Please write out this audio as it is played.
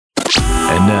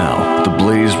And now, the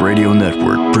Blaze Radio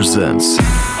Network presents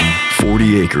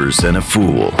 40 Acres and a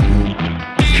Fool.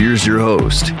 Here's your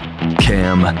host,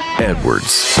 Cam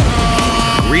Edwards.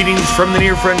 Greetings from the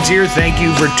near frontier. Thank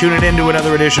you for tuning in to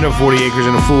another edition of 40 Acres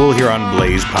and a Fool here on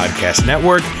Blaze Podcast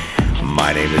Network.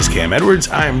 My name is Cam Edwards.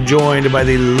 I am joined by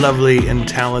the lovely and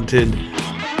talented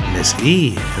Miss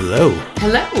E. Hello.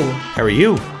 Hello. How are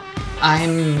you?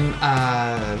 I'm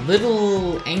a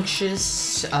little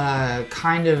anxious,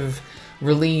 kind of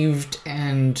relieved,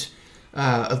 and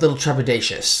a little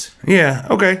trepidatious. Yeah,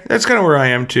 okay. That's kind of where I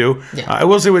am too. Yeah. I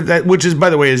will say with that, which is,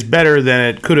 by the way, is better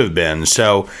than it could have been.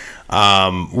 So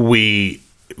we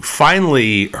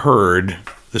finally heard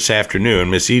this afternoon,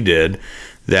 Miss E did,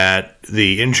 that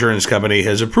the insurance company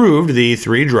has approved the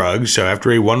 3 drugs. So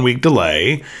after a 1-week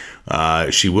delay,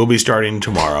 she will be starting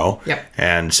tomorrow. Yep.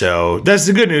 And so that's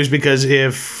the good news, because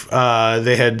if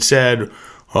they had said,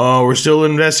 oh, we're still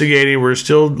investigating, we're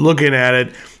still looking at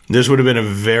it, this would have been a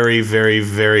very, very,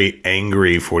 very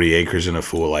angry 40 Acres and a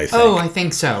Fool, I think. Oh, I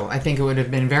think so. I think it would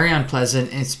have been very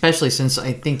unpleasant, especially since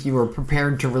I think you were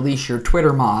prepared to release your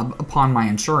Twitter mob upon my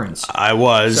insurance. I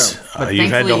was. But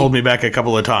You've had to hold me back a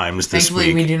couple of times this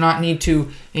thankfully, week. we do not need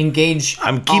to engage.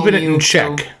 I'm keeping it in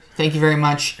check. So thank you very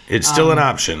much. It's still an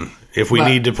option if we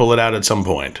need to pull it out at some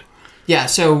point. Yeah,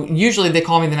 so usually they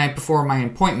call me the night before my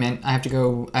appointment. I have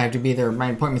to be there.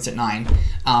 My appointment's at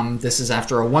 9. This is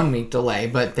after a 1-week delay,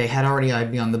 but they had already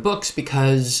had me on the books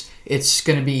because it's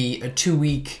going to be a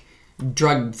 2-week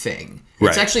drug thing.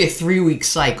 It's actually a 3-week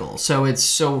cycle.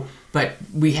 But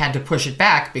we had to push it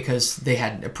back because they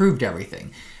had approved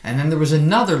everything. And then there was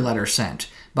another letter sent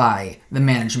by the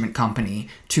management company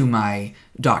to my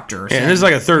doctor. Yeah, this is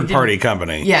like a third-party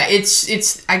company. Yeah,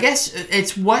 it's. I guess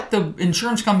it's what the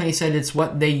insurance company said. It's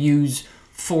what they use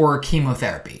for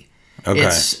chemotherapy. Okay.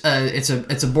 It's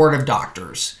a board of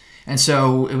doctors, and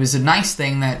so it was a nice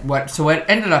thing that what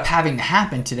ended up having to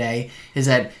happen today is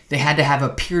that they had to have a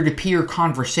peer-to-peer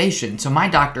conversation. So my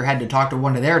doctor had to talk to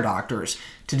one of their doctors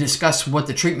to discuss what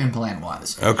the treatment plan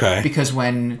was. Okay. Because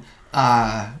when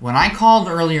I called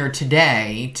earlier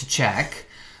today to check,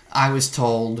 I was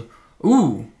told,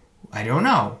 ooh, I don't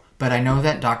know, but I know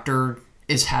that doctor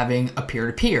is having a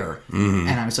peer-to-peer. Mm-hmm.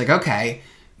 And I was like, okay,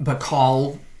 but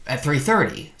call at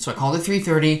 3:30. So I called at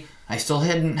 3:30. I still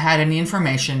hadn't had any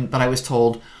information, but I was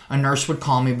told a nurse would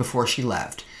call me before she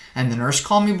left. And the nurse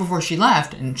called me before she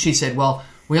left, and she said, well,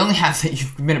 we only have that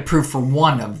you've been approved for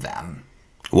one of them.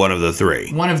 One of the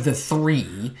 3. One of the 3.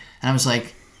 And I was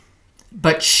like,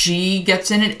 but she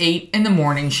gets in at 8 in the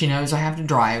morning. She knows I have to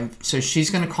drive, so she's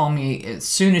going to call me as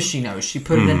soon as she knows. She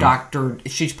put in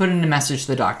she's put in a message to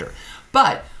the doctor.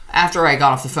 But after I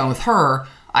got off the phone with her,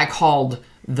 I called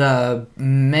the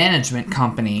management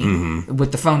company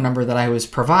with the phone number that I was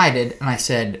provided, and I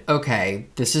said, okay,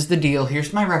 this is the deal.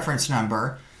 Here's my reference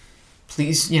number.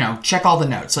 Please, check all the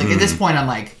notes. Like, at this point, I'm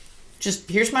like, just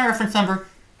here's my reference number.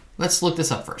 Let's look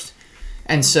this up first.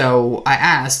 And so I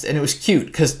asked, and it was cute,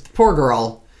 because the poor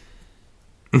girl,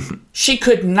 she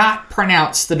could not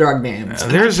pronounce the drug names.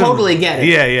 I totally get it.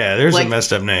 Yeah, there's some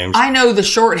messed up names. I know the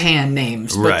shorthand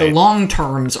names, but the Right. long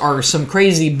terms are some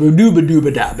crazy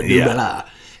ba-doo-ba-doo-ba-da-ba-doo-ba-da. Yeah.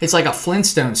 It's like a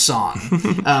Flintstones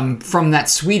song from that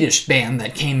Swedish band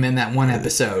that came in that one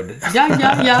episode. Ja,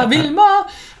 ja, ja, Vilma.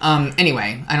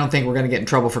 Anyway, I don't think we're going to get in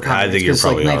trouble for copyright. I think you're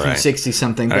probably like all right. 1960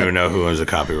 something. I don't even know who owns the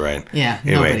copyright. Yeah,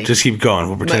 Anyway, nobody. just keep going.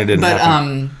 We'll pretend it didn't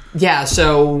happen. Yeah,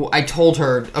 so I told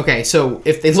her, okay, so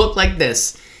if they look like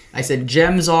this, I said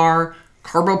Gemzar,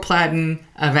 Carboplatin,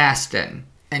 Avastin.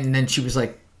 And then she was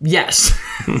like, yes,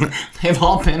 they've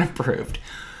all been approved.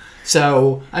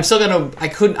 So I'm still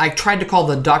I tried to call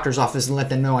the doctor's office and let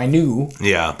them know I knew.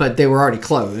 Yeah. But they were already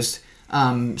closed.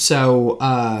 So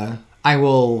I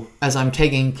will, as I'm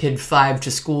taking kid 5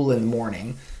 to school in the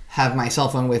morning, have my cell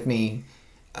phone with me.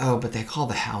 Oh, but they call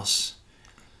the house.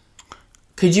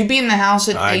 Could you be in the house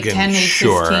at 8:10, 8:15?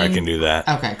 Sure, I can do that.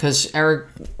 Okay, because Eric...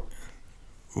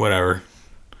 Whatever.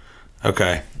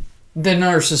 Okay. The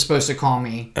nurse is supposed to call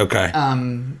me. Okay.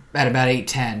 At about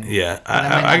 8:10. Yeah,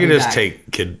 I I can be just back.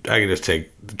 take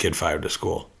kid 5 to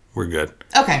school. We're good.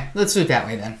 Okay, let's do it that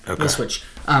way then. Okay. Let's switch.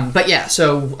 But yeah,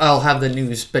 so I'll have the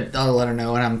news, but I'll let her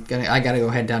know, and I gotta go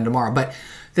head down tomorrow. But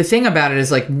the thing about it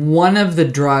is, like, one of the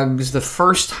drugs, the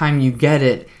first time you get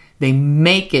it, they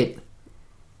make it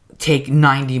take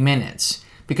 90 minutes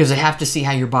because they have to see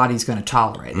how your body's going to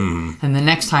tolerate it. And the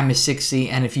next time is 60,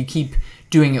 and if you keep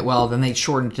doing it well, then they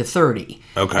shorten it to 30.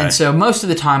 Okay. And so most of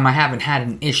the time, I haven't had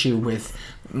an issue with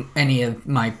any of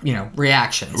my,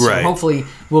 reactions. Right. So hopefully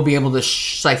we'll be able to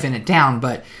siphon it down.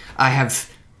 But I have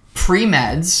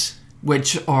pre-meds,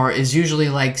 which is usually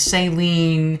like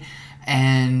saline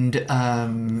and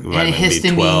Vitamin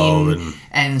histamine B12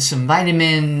 and some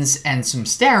vitamins and some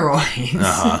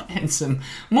steroids and some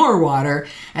more water.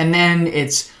 And then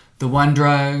it's the one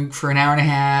drug for an hour and a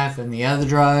half and the other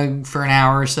drug for an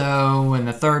hour or so and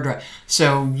the third drug.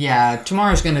 So, yeah,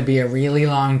 tomorrow's going to be a really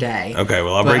long day. Okay,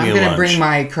 well, I'll bring you lunch. I'm going to bring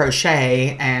my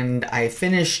crochet, and I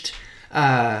finished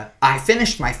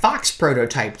my fox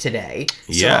prototype today.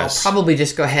 So Yes. I'll probably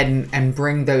just go ahead and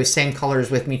bring those same colors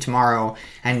with me tomorrow,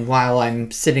 and while I'm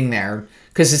sitting there,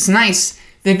 because it's nice.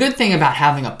 The good thing about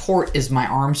having a port is my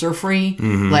arms are free.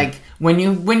 Mm-hmm. Like when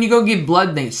you go give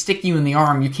blood, they stick you in the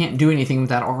arm. You can't do anything with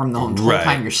that arm the whole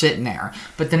time you're sitting there.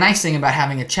 But the nice thing about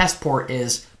having a chest port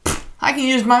is I can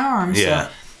use my arms. Yeah.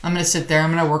 So I'm going to sit there.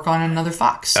 I'm going to work on another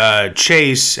fox.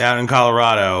 Chase out in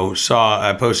Colorado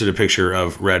I posted a picture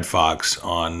of Red Fox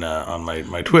on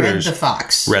my Twitters. Red the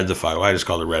fox. Red the Fox. Well, I just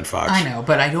called it Red Fox. I know,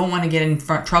 but I don't want to get in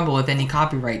trouble with any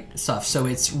copyright stuff, so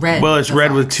it's Red. Well, it's the Red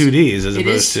fox. with 2 D's as It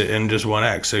opposed is? to in just one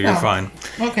X, so you're fine.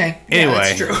 Okay. Anyway,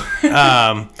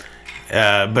 Yeah, that's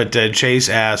true. but Chase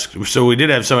asked, so we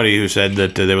did have somebody who said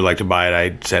that they would like to buy it. I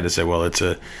just had to say, well, it's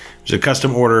a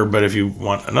custom order, but if you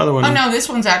want another one. Oh, no, this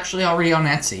one's actually already on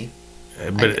Etsy.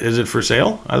 But is it for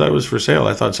sale? I thought it was for sale.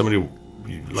 I thought somebody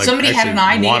Somebody had an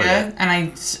idea, wanted it. and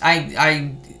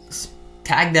I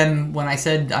tagged them when I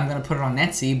said I'm going to put it on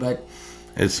Etsy, but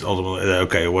It's ultimately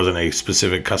okay. It wasn't a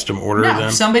specific custom order no,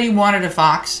 then. somebody wanted a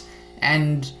fox,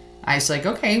 and I was like,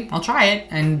 okay, I'll try it,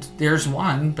 and there's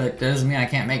one, but that doesn't mean I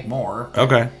can't make more.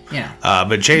 Okay. You know.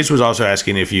 But Chase was also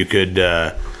asking if you could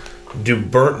do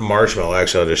burnt marshmallow.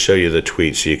 Actually, I'll just show you the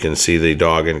tweet so you can see the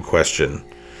dog in question.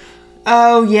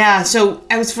 Oh, yeah. So,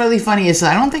 it was really funny. Is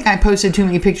I don't think I posted too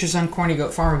many pictures on Corny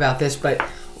Goat Farm about this, but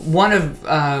one of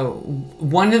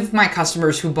my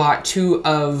customers who bought 2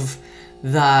 of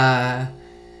the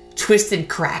Twisted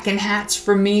Kraken hats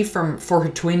from me for her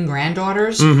twin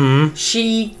granddaughters,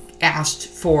 she asked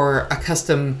for a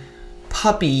custom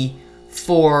puppy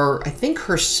for, I think,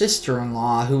 her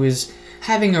sister-in-law, who is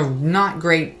having a not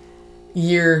great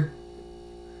year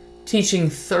teaching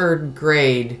 3rd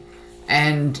grade.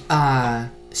 And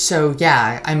so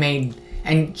yeah, I made,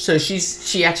 and so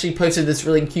she actually posted this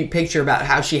really cute picture about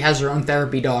how she has her own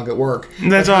therapy dog at work.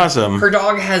 That's awesome. Her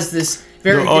dog has this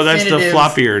very that's the definitive-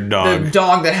 flop-eared dog. The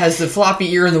dog that has the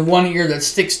floppy ear and the one ear that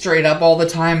sticks straight up all the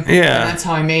time. Yeah. And that's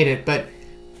how I made it. But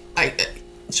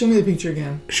show me the picture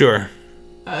again. Sure.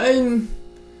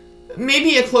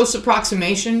 Maybe a close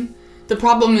approximation. The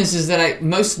problem is that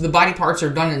most of the body parts are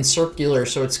done in circular,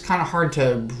 so it's kind of hard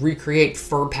to recreate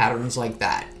fur patterns like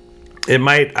that.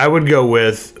 I would go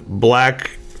with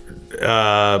black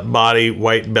body,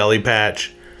 white belly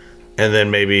patch, and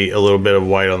then maybe a little bit of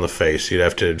white on the face. You'd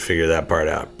have to figure that part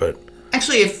out. But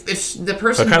actually, if the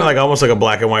person kind of like almost like a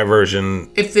black and white version.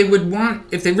 if they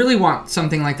really want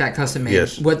something like that custom made,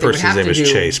 Yes. what they would Person's have name to is do.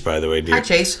 Chase, by the way. Hi,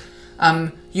 Chase.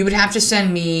 You would have to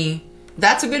send me.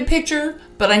 That's a good picture,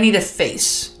 but I need a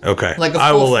face. Okay. Like a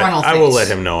I full will frontal I will face. let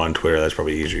him know on Twitter. That's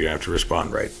probably easier. You don't have to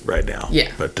respond right now.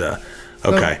 Yeah. But okay.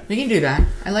 Well, we can do that.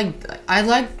 I like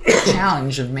the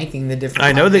challenge of making the different.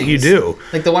 I know that you things. do.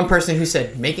 Like the one person who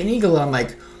said, "Make an eagle," and I'm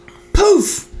like,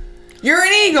 "Poof, you're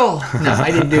an eagle." No,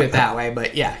 I didn't do it that way,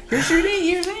 but yeah, here's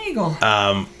an eagle.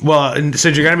 Well, and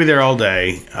since you're going to be there all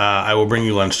day, I will bring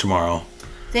you lunch tomorrow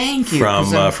Thank you.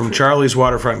 'cause I'm from Charlie's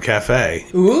Waterfront Cafe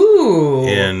Ooh.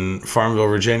 in Farmville,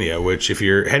 Virginia. Which, if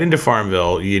you're heading to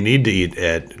Farmville, you need to eat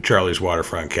at Charlie's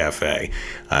Waterfront Cafe.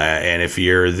 And if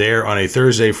you're there on a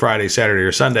Thursday, Friday, Saturday,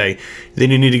 or Sunday, then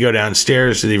you need to go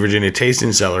downstairs to the Virginia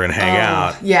Tasting Cellar and hang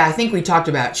out. Yeah, I think we talked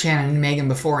about Shannon and Megan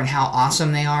before and how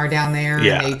awesome they are down there.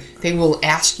 Yeah. And they will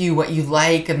ask you what you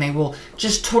like, and they will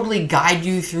just totally guide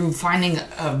you through finding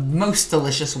a most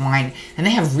delicious wine. And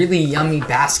they have really yummy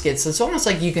baskets. It's almost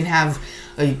like you can have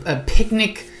a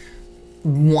picnic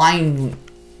wine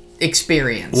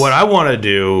experience. What I want to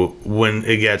do when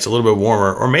it gets a little bit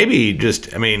warmer, or maybe just,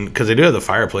 because they do have the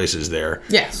fireplaces there.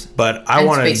 Yes. But I And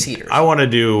want space heaters. to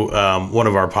do one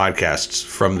of our podcasts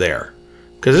from there,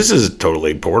 because this is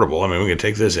totally portable. We can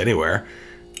take this anywhere.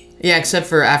 Yeah, except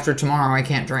for after tomorrow, I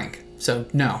can't drink. So,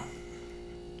 no.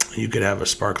 You could have a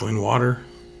sparkling water.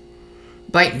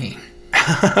 Bite me.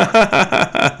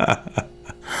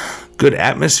 Good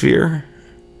atmosphere.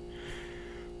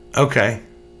 Okay.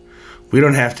 We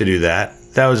don't have to do that.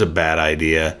 That was a bad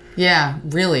idea. Yeah,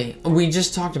 really. We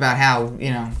just talked about how,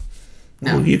 no.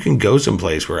 Well, you can go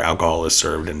someplace where alcohol is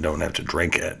served and don't have to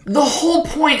drink it. The whole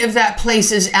point of that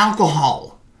place is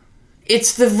alcohol.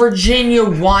 It's the Virginia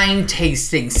Wine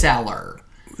Tasting Cellar.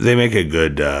 They make a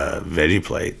good veggie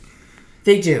plate.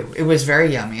 They do. It was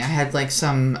very yummy. I had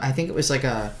I think it was like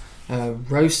a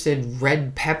roasted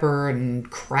red pepper and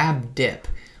crab dip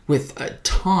with a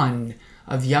ton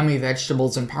of yummy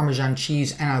vegetables and Parmesan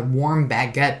cheese and a warm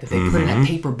baguette that they put in a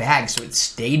paper bag so it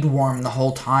stayed warm the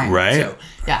whole time. Right. So,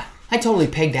 yeah, I totally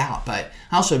pigged out, but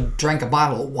I also drank a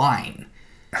bottle of wine.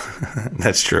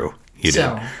 That's true. You did.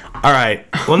 So- All right.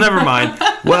 Well, never mind.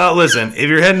 Well, listen, if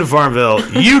you're heading to Farmville,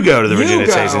 you go to the Virginia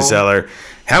go. Station Cellar.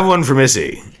 Have one for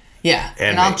Missy. Yeah,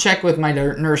 and me. I'll check with my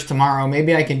nurse tomorrow.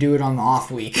 Maybe I can do it on the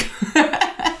off week.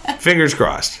 Fingers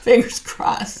crossed. Fingers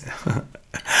crossed.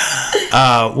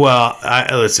 Well,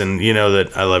 listen, you know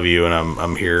that I love you and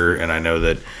I'm here, and I know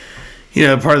that, you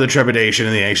know, part of the trepidation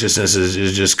and the anxiousness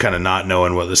is just kind of not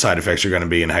knowing what the side effects are going to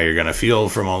be and how you're going to feel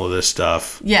from all of this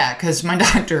stuff. Yeah, because my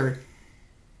doctor,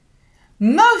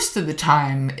 most of the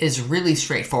time, is really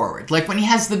straightforward. Like, when he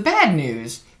has the bad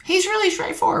news, he's really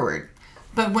straightforward.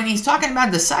 But when he's talking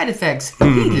about the side effects,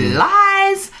 he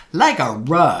lies like a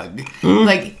rug.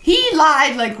 Like, he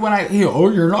lied like when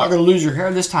you're not going to lose your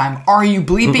hair this time. Are you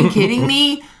bleeping kidding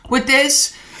me with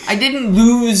this? I didn't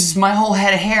lose my whole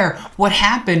head of hair. What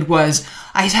happened was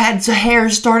I had the hair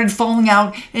started falling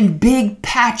out in big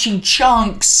patchy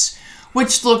chunks,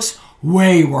 which looks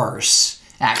way worse.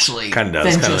 Actually, Kind of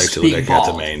does. than Kind of just makes you look being like you have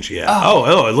the bald. mange. Yeah.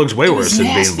 Oh, it looks way It worse was than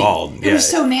nasty. being bald. It was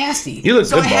so nasty. You look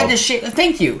so good I had bald. to shave.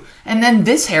 Thank you. And then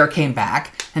this hair came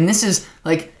back, and this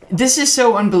is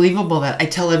so unbelievable that I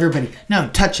tell everybody, no,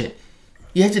 touch it.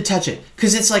 You have to touch it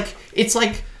because it's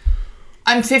like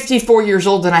I'm 54 years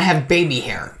old and I have baby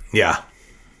hair, Yeah.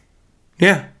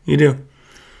 Yeah, you do.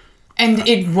 and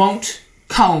it won't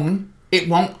comb. It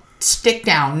won't stick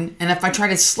down, and if I try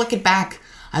to slick it back,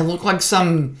 I look like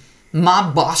some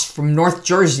mob boss from North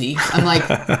Jersey. I'm like,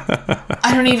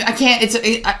 I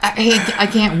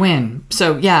can't win.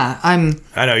 So yeah, I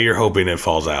know you're hoping it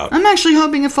falls out. I'm actually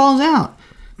hoping it falls out.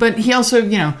 But he also,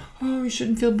 you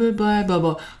shouldn't feel good, blah, blah,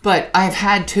 blah. But I've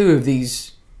had 2 of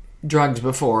these drugs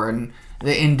before, and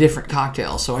in different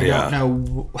cocktails, so I don't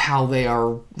know how they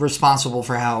are responsible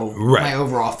for how my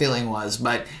overall feeling was.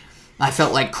 But I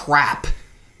felt like crap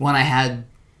when I had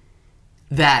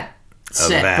that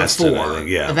set Avastin, before. I think,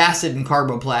 yeah. Avastin and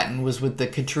carboplatin was with the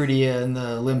Keytruda and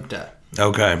the Limpta.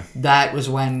 Okay. That was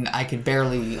when I could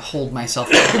barely hold myself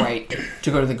upright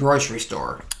to go to the grocery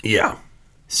store. Yeah.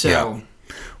 So Yeah.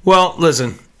 Well,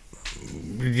 listen,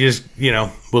 just,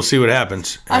 we'll see what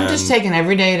happens. I'm just taking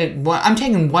every day I'm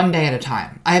taking one day at a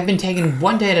time. I have been taking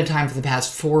one day at a time for the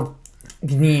past 4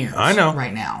 years. I know.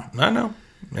 Right now. I know.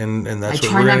 And I that's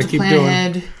what try we're not going to to keep plan doing.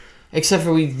 ahead, except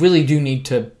for we really do need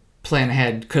to plan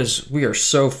ahead because we are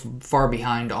so far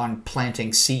behind on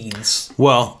planting seeds.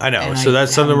 Well, I know. And So I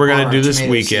that's something haven't we're going bought to do our this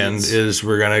tomato weekend seeds. is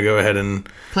we're going to go ahead and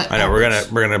Plant I know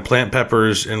peppers. we're going to plant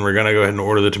peppers and we're going to go ahead and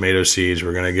order the tomato seeds.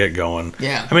 We're going to get going.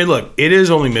 Yeah. I mean, look, it is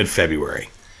only mid-February.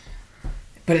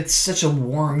 But it's such a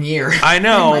warm year. I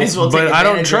know, Might as well take but I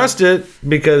don't advantage of trust it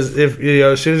because if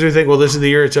as soon as we think, well, this is the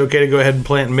year it's okay to go ahead and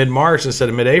plant in mid-March instead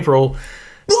of mid-April,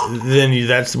 then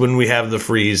that's when we have the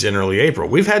freeze in early April.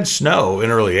 We've had snow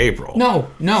in early April. No.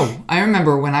 I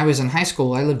remember when I was in high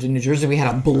school, I lived in New Jersey, we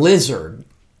had a blizzard.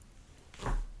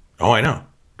 Oh, I know.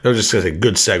 I was just going to say,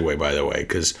 good segue, by the way,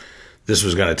 because this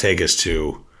was going to take us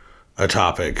to a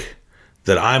topic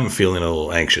that I'm feeling a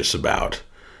little anxious about,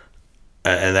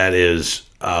 and that is,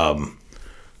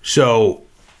 so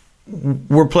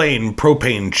we're playing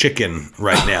propane chicken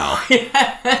right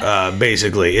now.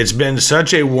 Basically, it's been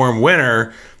such a warm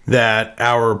winter that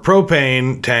our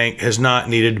propane tank has not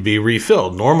needed to be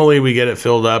refilled. Normally, we get it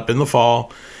filled up in the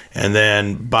fall, and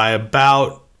then by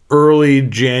about early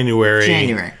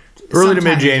January. Early to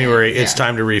Sometime in mid-January, January, it's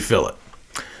time to refill it.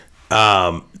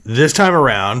 This time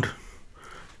around,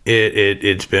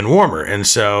 it's been warmer. And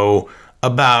so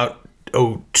about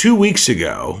 2 weeks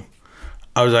ago,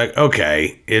 I was like,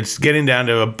 okay, it's getting down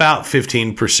to about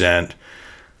 15%.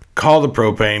 Call the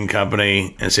propane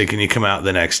company and say, can you come out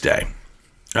the next day?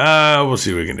 We'll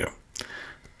see what we can do.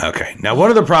 Okay. Now, one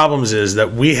of the problems is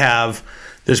that we have...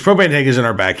 This propane tank is in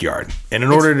our backyard, and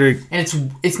in order to...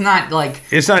 And it's not like...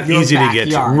 It's not your easy to get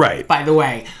to. backyard, Right. By the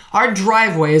way, our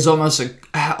driveway is almost a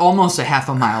half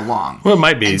a mile long. Well, it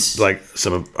might be like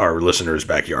some of our listeners'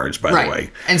 backyards, by the way.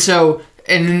 And so,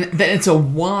 and then it's a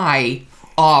Y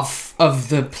off of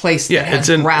the place that has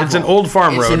gravel. it's an old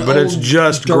farm road, an but it's old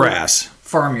just dirt grass.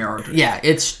 Farmyard. Yeah,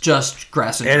 it's just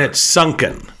grass and dirt. It's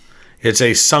sunken. It's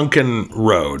a sunken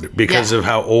road because of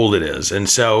how old it is. And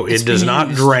so it does not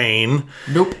drain.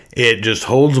 Nope. It just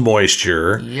holds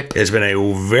moisture. Yep. It's been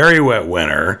a very wet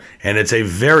winter, and it's a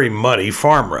very muddy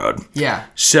farm road. Yeah.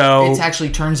 So it actually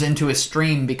turns into a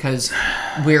stream because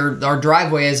our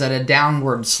driveway is at a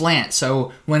downward slant.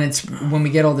 So when we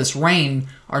get all this rain,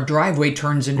 our driveway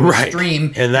turns into Right. a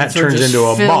stream. And that so it turns just into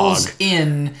a fills bog.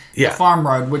 in Yeah. the farm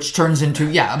road, which turns into,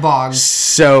 a bog.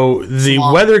 So the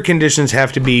Swamp. weather conditions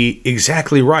have to be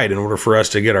exactly right in order for us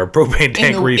to get our propane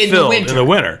tank refilled in the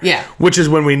winter. Yeah. Which is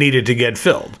when we need it to get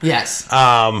filled. Yes.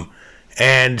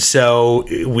 And so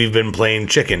we've been playing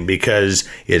chicken because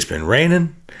it's been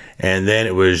raining and then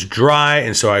it was dry.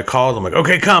 And so I called him like,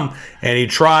 okay, come. And he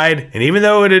tried. And even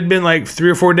though it had been like 3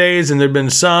 or 4 days and there'd been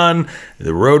sun,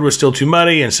 the road was still too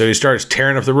muddy. And so he starts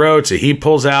tearing up the road. So he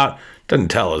pulls out. Doesn't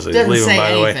tell us. He's Doesn't leaving, say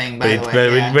by the way. anything, by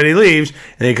the way, yeah. But he leaves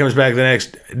and he comes back the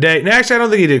next day. No, actually, I don't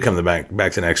think he did come back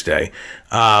the next day.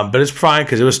 But it's fine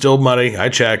because it was still muddy. I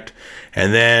checked.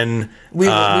 And then we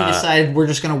decided we're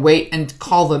just going to wait and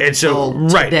call them until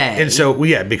today. And so,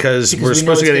 because we're we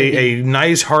supposed to know get it's a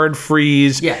nice hard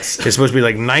freeze. Yes. It's supposed to be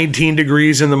like 19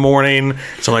 degrees in the morning.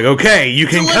 So I'm like, okay, you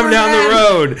can Deliver come down that. the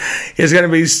road. It's going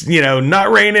to be,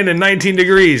 not raining and 19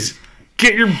 degrees.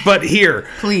 Get your butt here.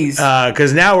 Please.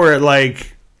 Because now we're at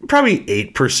like probably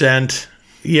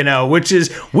 8%, which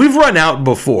is, we've run out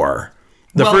before.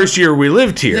 The first year we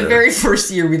lived here. The very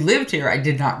first year we lived here, I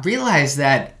did not realize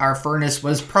that our furnace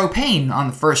was propane on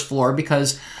the first floor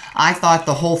because I thought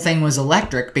the whole thing was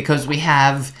electric because we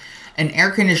have an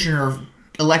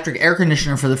electric air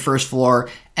conditioner for the first floor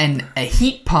and a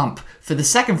heat pump for the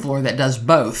second floor that does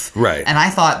both. Right. And I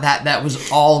thought that was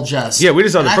all just... Yeah, we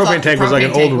just thought the propane tank was like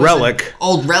an old relic.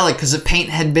 Old relic because the paint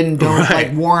had been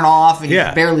worn off and you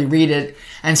could barely read it.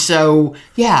 And so,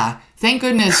 thank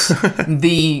goodness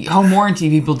the home warranty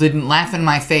people didn't laugh in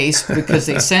my face because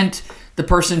they sent the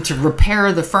person to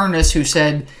repair the furnace who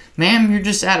said, ma'am, you're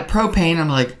just out of propane. I'm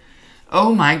like,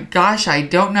 oh my gosh, I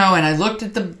don't know. And I looked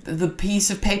at the piece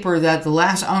of paper that the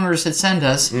last owners had sent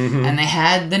us, and they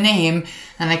had the name,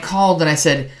 and I called and I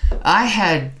said, I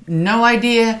had no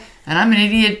idea, and I'm an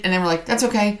idiot. And they were like, that's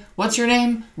okay. What's your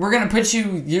name? We're going to put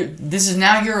this is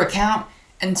now your account.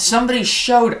 And somebody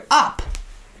showed up.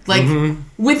 Like,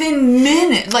 within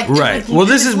minutes. Like, right. Well,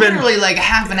 this has been literally like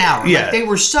half an hour. Yeah. Like, they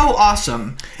were so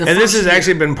awesome. And this has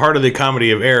actually been part of the comedy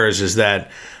of errors is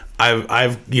that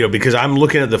I've because I'm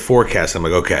looking at the forecast, I'm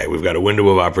like, okay, we've got a window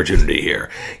of opportunity here.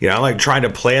 I'm like trying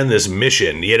to plan this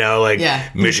mission,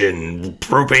 mission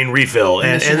propane refill,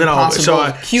 and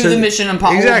then cue the Mission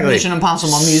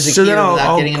Impossible music so here then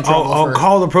without getting in trouble. I'll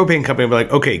call the propane company and be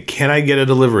like, okay, can I get a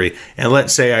delivery? And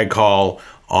let's say I call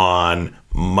on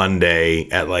Monday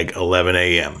at like 11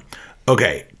 a.m.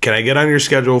 Okay, can I get on your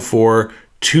schedule for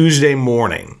Tuesday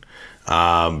morning?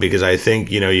 Because I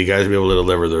think, you guys will be able to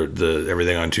deliver the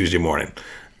everything on Tuesday morning.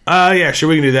 Yeah, sure,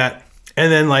 we can do that. And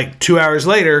then like 2 hours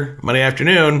later, Monday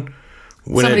afternoon,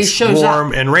 when somebody it's shows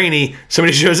warm up. and rainy,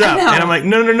 somebody shows up. know. And I'm like,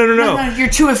 no. No, you're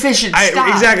too efficient.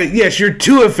 Stop. Exactly. Yes, you're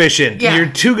too efficient. Yeah. You're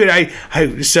too good.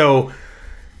 So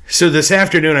this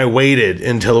afternoon I waited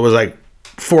until it was like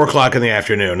 4 o'clock in the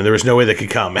afternoon, and there was no way they could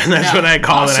come. And that's when I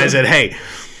called and I said, hey,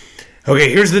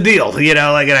 okay, here's the deal. And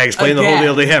I explained the whole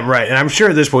deal to him. Right. And I'm sure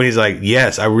at this point he's like,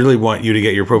 yes, I really want you to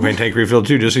get your propane tank refilled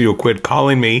too, just so you'll quit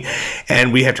calling me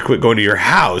and we have to quit going to your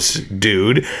house,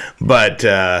 dude. But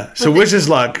wish us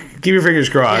luck. Keep your fingers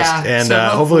crossed. Yeah, and so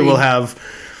hopefully we'll have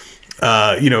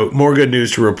more good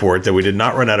news to report that we did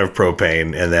not run out of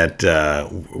propane and that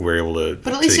we're able to.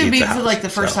 But at least it'd be for like the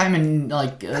first time in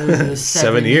like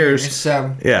 7 years.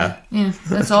 So yeah,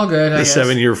 that's all good. I guess.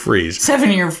 7-year freeze.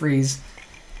 7-year freeze.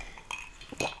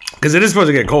 Because it is supposed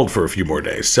to get cold for a few more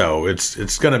days, so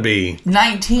it's going to be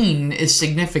 19 is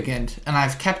significant, and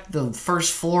I've kept the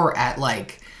first floor at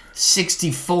like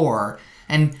 64,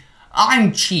 and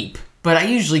I'm cheap. But I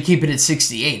usually keep it at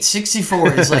 68.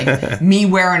 64 is like me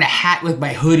wearing a hat with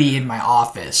my hoodie in my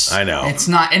office. I know. It's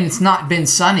not been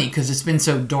sunny because it's been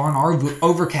so darn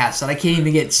overcast that I can't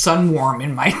even get sun warm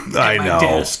in my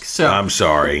desk. So I'm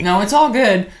sorry. No, it's all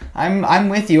good. I'm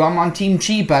with you. I'm on Team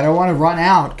Cheap. I don't want to run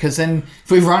out because then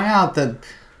if we run out,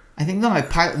 I think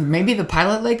maybe the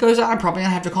pilot light goes out. I'm probably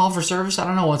gonna have to call for service. I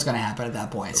don't know what's gonna happen at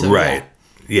that point. So, right.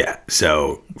 Yeah,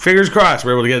 so fingers crossed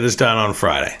we're able to get this done on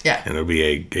Friday. Yeah. And it'll be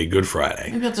a good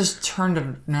Friday. Maybe I'll just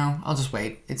I'll just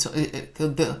wait.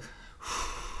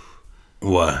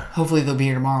 What? Hopefully they'll be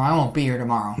here tomorrow. I won't be here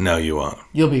tomorrow. No, you won't.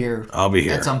 You'll be here. I'll be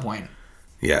here. At some point.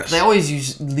 Yes. They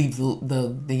always leave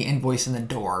the invoice in the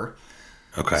door.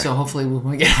 Okay. So hopefully when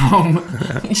we get home,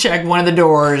 check one of the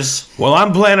doors. Well,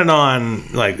 I'm planning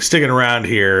on sticking around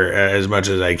here as much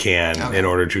as I can in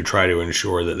order to try to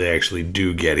ensure that they actually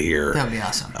do get here. That would be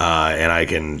awesome. And I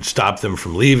can stop them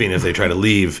from leaving if they try to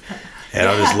leave. And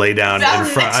I'll just lay down in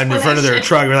front of their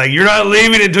truck and be like, you're not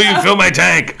leaving until you fill my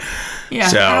tank. Yeah,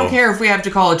 So, I don't care if we have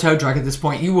to call a tow truck at this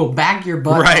point. You will back your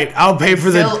butt. Right, up I'll pay and for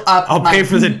the fill up I'll my- pay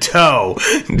for the tow.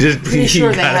 Just Pretty you sure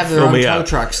they gotta have their fill own me tow up.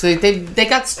 trucks. They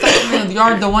got stuck in the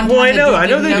yard the one time. Well, I the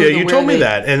know dude they didn't do. know You where told me they-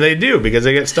 that, and they do because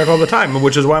they get stuck all the time.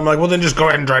 Which is why I'm like, well, then just go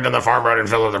ahead and drive down the farm road and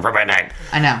fill up the propane tank.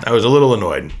 I know. I was a little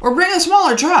annoyed. Or bring a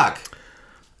smaller truck.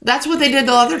 That's what they did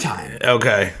the other time.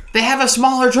 Okay, They have a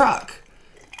smaller truck.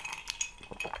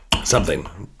 something.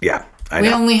 Yeah, I We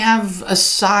know. only have a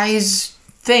size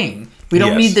thing. We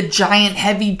don't Yes. need the giant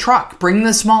heavy truck. Bring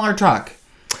the smaller truck.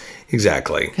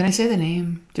 Exactly. Can I say the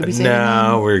name? Did we say the name?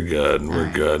 No, we're good. We're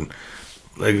good.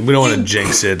 Like we don't want to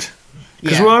jinx it.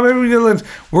 Because Yeah.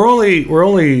 we're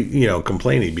only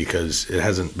complaining because it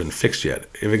hasn't been fixed yet.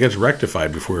 If it gets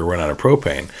rectified before we run out of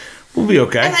propane, we'll be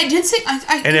okay. And I did sing. I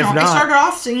started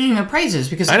off singing their praises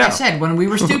because, like I I know. said, when we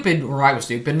were stupid, or I was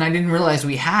stupid, and I didn't realize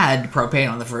we had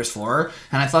propane on the first floor,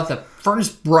 and I thought the furnace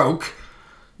broke.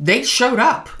 They showed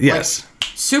up. Yes. like,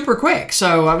 super quick.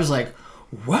 So I was like,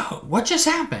 "Whoa, what just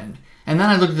happened?" And then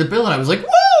I looked at the bill and I was like, "Whoa,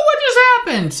 what just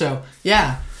happened?" So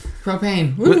yeah,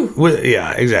 propane. Woo.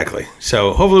 Yeah, exactly.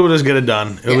 So hopefully we'll just get it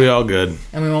done. It'll be all good.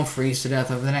 And we won't freeze to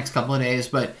death over the next couple of days.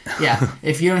 But yeah,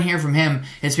 if you don't hear from him,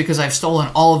 it's because I've stolen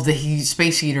all of the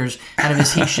space heaters out of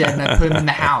his heat shed and I put them in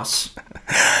the house.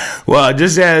 Well,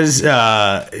 just as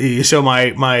so,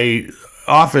 my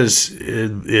office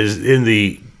is in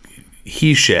the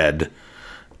he shed,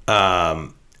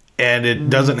 and it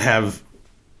doesn't have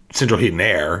central heat and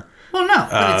air. Well, no,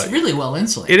 but it's really well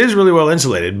insulated. It is really well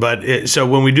insulated, but so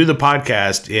when we do the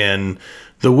podcast in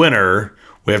the winter,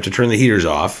 we have to turn the heaters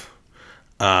off.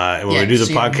 And when we do the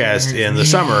so you don't podcast hear- in the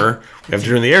summer, we have to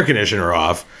turn the air conditioner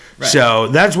off. Right. So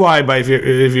that's why, if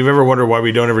you've ever wondered why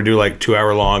we don't ever do like 2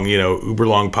 hour long, uber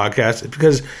long podcasts, it's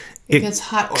because it gets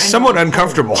hot and somewhat cold.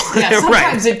 uncomfortable. Yeah,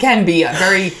 sometimes it can be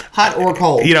very hot or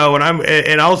cold. When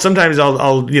I'll sometimes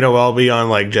I'll be on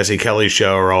like Jesse Kelly's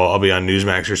show or I'll be on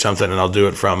Newsmax or something and I'll do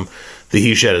it from the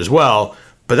he shed as well.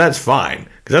 But that's fine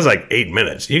because that's like 8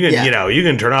 minutes. You can you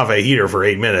can turn off a heater for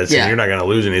 8 minutes and you're not going to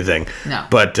lose anything. No.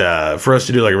 But for us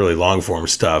to do like really long form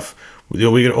stuff,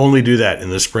 we can only do that in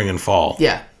the spring and fall.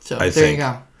 Yeah. So I there think. you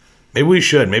go. Maybe we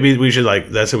should. Maybe we should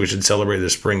that's how we should celebrate the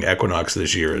spring equinox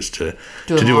this year is to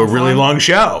do a long really form? long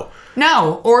show.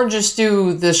 No, or just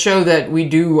do the show that we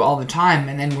do all the time,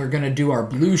 and then we're going to do our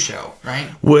blue show, right?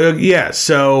 Well, yeah.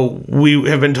 So we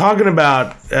have been talking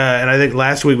about, and I think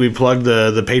last week we plugged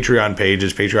the Patreon page.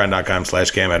 It's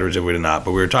patreon.com/Cam Edwards if we did not.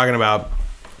 But we were talking about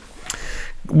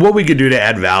what we could do to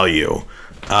add value.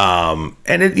 And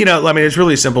it's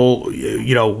really simple.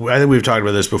 I think we've talked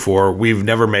about this before. We've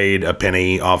never made a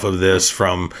penny off of this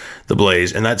from the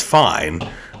Blaze, and that's fine.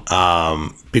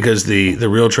 Because the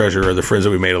real treasure are the friends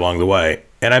that we made along the way.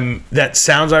 And that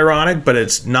sounds ironic, but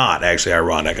it's not actually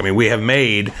ironic. I mean, we have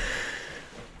made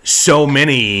so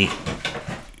many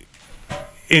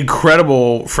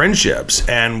incredible friendships,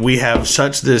 and we have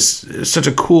such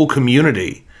a cool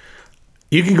community.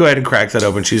 You can go ahead and crack that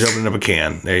open. She's opening up a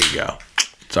can. There you go.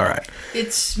 It's all right.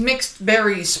 It's mixed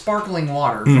berry sparkling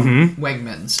water from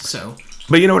Wegmans, so...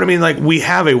 But you know what I mean? Like, we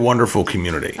have a wonderful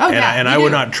community. Oh, yeah, and we I would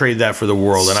do. not trade that for the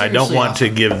world. And I don't Seriously want to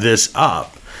awesome. give this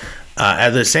up.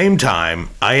 At the same time,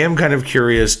 I am kind of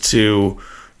curious to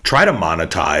try to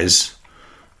monetize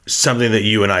something that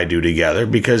you and I do together,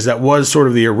 because that was sort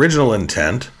of the original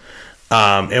intent.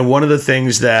 And one of the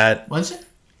things that, Was it?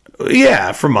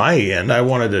 yeah, from my end, I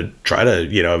wanted to try to,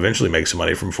 eventually make some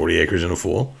money from 40 Acres and a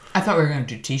Fool. I thought we were going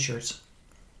to do t-shirts.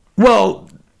 Well,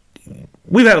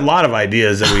 we've had a lot of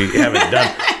ideas that we haven't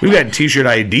done. We've got T-shirt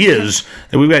ideas,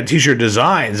 and we've got T-shirt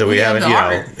designs that we have haven't. the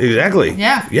art. Exactly.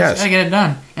 Yeah. Yes. Gotta get it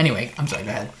done. Anyway, I'm sorry,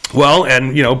 go ahead. Well,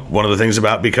 and one of the things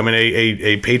about becoming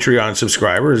a Patreon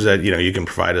subscriber is that you can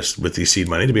provide us with the seed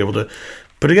money to be able to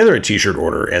put together a T-shirt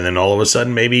order, and then all of a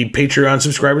sudden maybe Patreon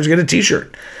subscribers get a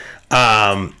T-shirt.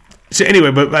 So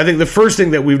anyway, but I think the first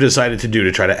thing that we've decided to do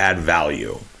to try to add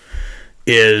value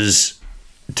is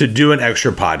to do an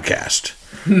extra podcast.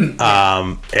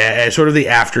 As sort of the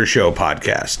after show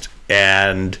podcast.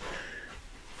 And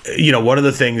one of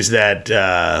the things that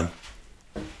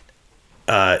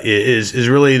is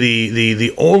really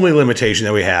the only limitation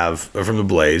that we have from the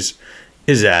Blaze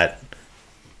is that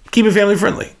keep it family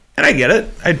friendly. And I get it.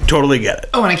 I totally get it.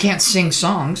 Oh, and I can't sing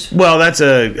songs. Well, that's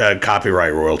a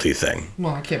copyright royalty thing.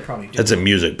 Well, I can't probably do That's a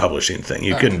music publishing thing.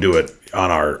 You couldn't do it on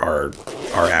our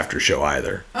after show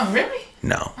either. Oh, really?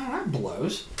 No. Oh, that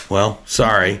blows. Well,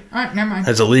 sorry. All right, never mind.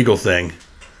 That's a legal thing.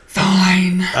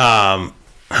 Fine.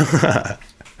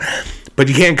 But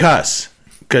you can't cuss,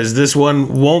 because this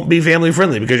one won't be family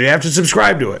friendly because you have to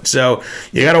subscribe to it. So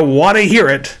you got to want to hear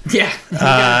it. Yeah, you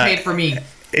gotta pay it for me.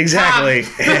 Exactly.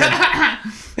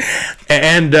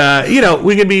 And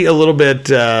we can be a little bit,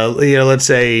 let's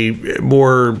say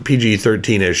more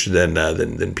PG-13-ish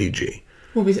than PG.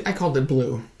 Well, I called it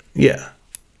blue. Yeah.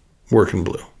 Working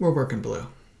blue. We're working blue.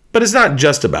 But it's not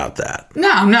just about that.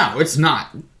 No, it's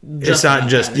not. It's not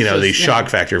just, the shock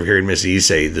factor of hearing Missy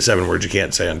say the 7 words you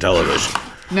can't say on television.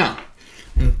 No.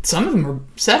 And some of them are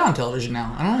said on television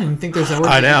now. I don't even think there's a word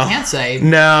that you can't say.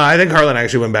 No, I think Harlan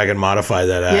actually went back and modified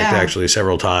that act actually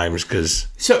several times because.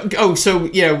 Flip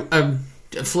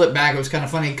back. It was kind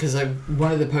of funny because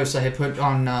one of the posts I had put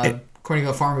on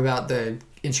Corningville Farm about the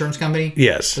insurance company.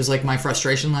 Yes. Was like my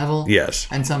frustration level. Yes.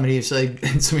 And somebody said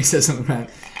something about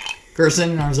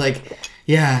Gerson, and I was like,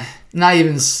 yeah, not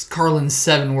even Carlin's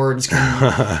 7 words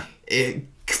can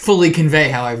fully convey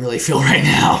how I really feel right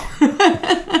now.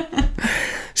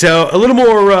 So a little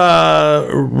more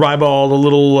ribald, a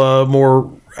little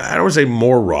more, I don't want to say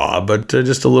more raw, but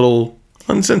just a little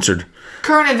uncensored.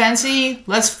 Current eventsy,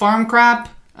 less farm crap.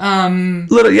 A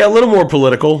little more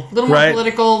political. A little more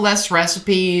political, less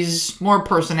recipes, more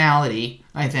personality,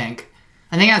 I think.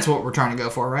 I think that's what we're trying to go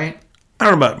for, right? I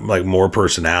don't know about like more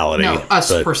personality. No,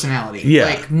 personality. Yeah.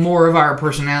 Like more of our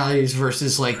personalities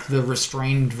versus like the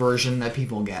restrained version that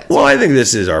people get. Well, I think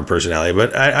this is our personality,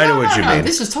 but I know what you mean.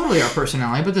 This is totally our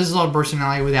personality, but this is all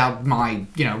personality without my,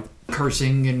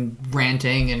 cursing and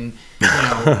ranting and,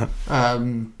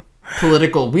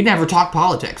 political. We never talk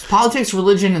politics. Politics,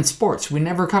 religion, and sports. We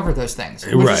never cover those things,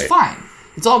 which is fine.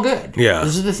 It's all good. Yeah.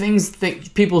 Those are the things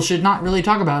that people should not really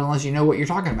talk about unless you know what you're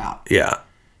talking about. Yeah.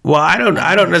 Well, I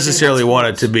don't necessarily want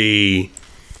it to be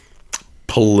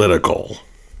political.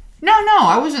 No,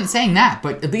 I wasn't saying that,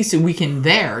 but at least we can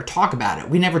talk about it.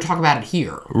 We never talk about it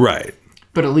here. Right.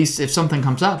 But at least if something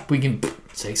comes up, we can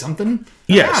say something.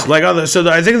 Yes.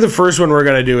 I think the first one we're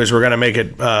going to do is we're going to make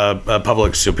it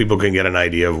public so people can get an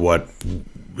idea of what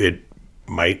it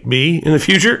might be in the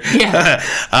future. Yeah.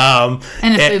 And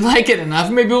if they like it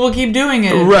enough, maybe we'll keep doing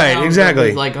it. Right,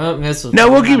 exactly. Like,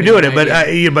 we'll keep doing it,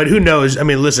 but who knows? I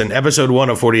mean, listen, episode 1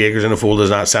 of 40 Acres and a Fool does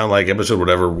not sound like episode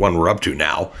whatever one we're up to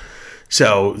now.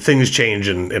 So things change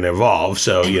and evolve.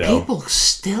 So, people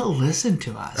still listen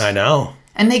to us. I know.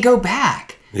 And they go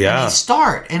back. Yeah. And they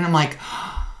start. And I'm like,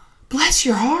 bless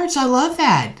your hearts. I love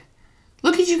that.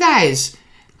 Look at you guys.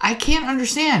 I can't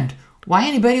understand why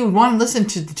anybody would want to listen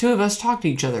to the two of us talk to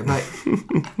each other, but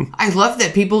I love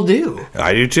that people do.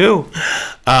 I do too.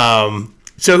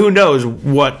 So who knows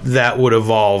what that would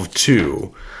evolve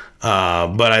to.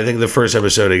 But I think the first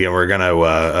episode, again, we're going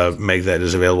to make that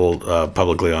is available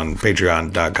publicly on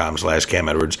patreon.com/Cam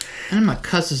Edwards. And I'm going to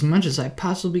cuss as much as I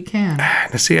possibly can.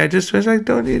 See, it's not,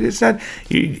 Is that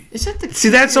the see,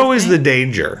 that's always the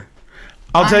danger.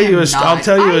 I'll tell you a story.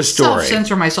 I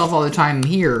self-censor myself all the time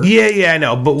here. Yeah, I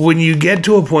know. But when you get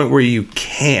to a point where you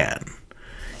can,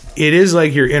 it is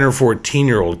like your inner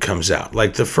 14-year-old comes out.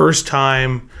 Like the first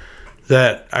time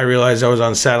that I realized I was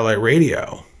on satellite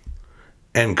radio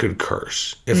and could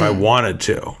curse if I wanted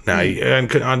to. Now,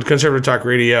 on conservative talk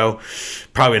radio,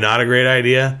 probably not a great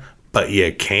idea, but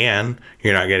you can.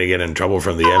 You're not going to get in trouble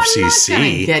from the FCC. I'm not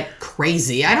going to get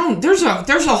crazy. There's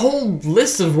a whole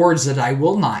list of words that I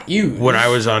will not use. When I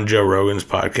was on Joe Rogan's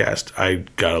podcast, I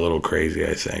got a little crazy,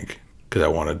 I think, because I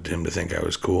wanted him to think I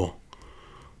was cool.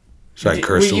 So I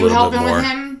cursed a little bit more. Were you helping with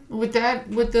him with that?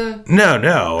 With the...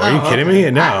 No. Are you kidding me?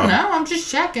 No. I don't know. I'm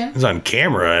just checking. It was on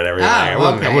camera and everything.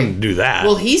 I wouldn't do that.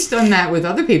 Well, he's done that with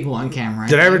other people on camera.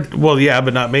 Did I ever... Well, yeah,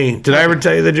 but not me. Did I ever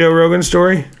tell you the Joe Rogan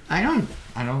story? I don't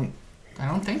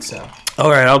think so. All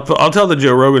right, I'll tell the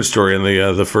Joe Rogan story in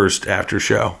the first after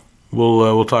show.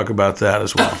 We'll talk about that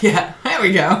as well. Yeah, there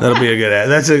we go. That'll be a good.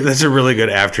 That's a really good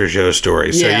after show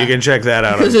story. So you can check that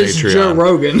out on Patreon. Because it's Joe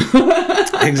Rogan.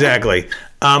 Exactly.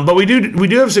 But we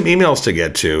do have some emails to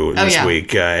get to this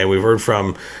week, and we've heard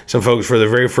from some folks for the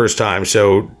very first time.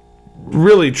 So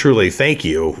really, truly, thank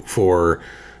you for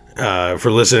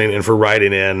listening and for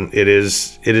writing in. It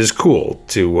is cool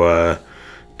to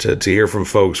hear from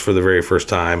folks for the very first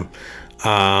time.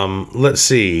 Let's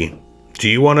see. Do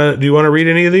you want to read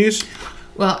any of these?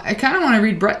 Well, I kind of want to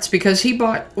read Brett's because he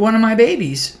bought one of my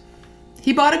babies.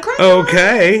 He bought a crab.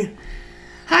 Okay.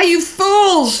 Hi, you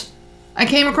fools! I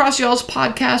came across y'all's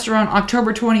podcast around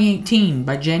October 2018.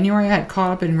 By January, I had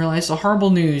caught up and realized the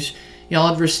horrible news y'all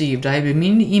had received. I have been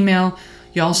meaning to email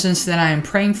y'all since then. I am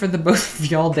praying for the both of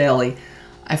y'all daily.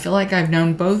 I feel like I've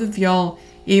known both of y'all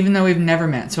even though we've never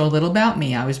met. So a little about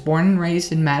me. I was born and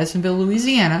raised in Madisonville,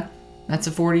 Louisiana. That's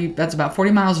about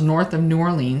 40 miles north of New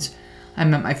Orleans. I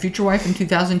met my future wife in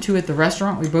 2002 at the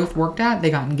restaurant we both worked at. They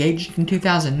got engaged in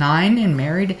 2009 and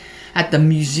married at the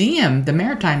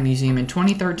Maritime Museum in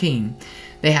 2013.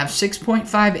 They have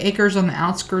 6.5 acres on the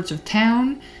outskirts of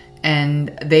town, and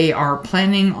they are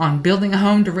planning on building a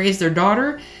home to raise their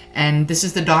daughter. And this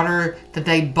is the daughter that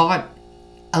they bought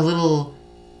a little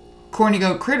corny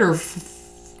goat critter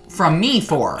from me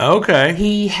for. Okay.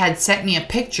 He had sent me a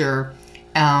picture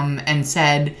and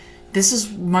said, this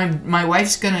is my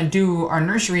wife's gonna do our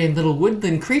nursery in little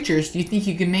woodland creatures. Do you think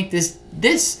you can make this?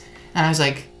 And I was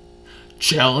like,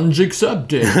 challenge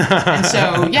accepted. And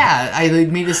so, yeah, I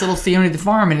made this little Fiona the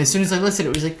Farm, and as soon as I listed it,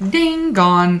 it was like, ding,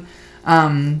 gone.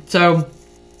 So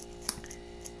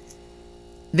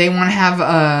they want to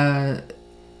have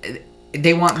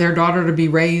they want their daughter to be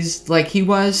raised like he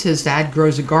was. His dad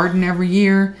grows a garden every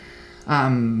year.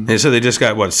 And so they just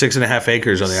got, 6.5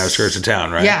 acres on the outskirts of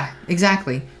town, right? Yeah,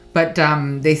 exactly. But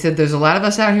they said there's a lot of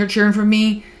us out here cheering for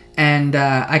me, and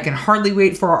I can hardly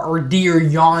wait for our dear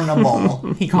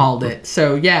Yarnable, he called it.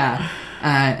 So, yeah.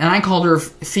 And I called her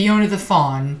Fiona the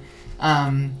Fawn.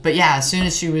 But, yeah, as soon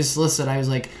as she was listed, I was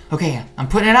like, okay, I'm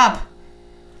putting it up.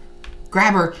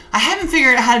 Grab her. I haven't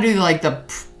figured out how to do, like, the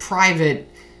private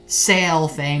sale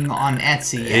thing on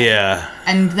Etsy yet. Yeah.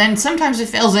 And then sometimes it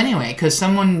fails anyway, because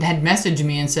someone had messaged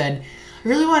me and said, I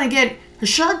really want to get a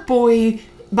Shark Boy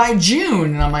by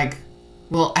June. And I'm like,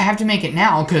 well, I have to make it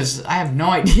now because I have no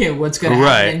idea what's going to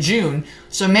happen in June.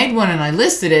 So I made one and I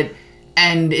listed it,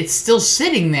 and it's still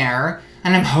sitting there.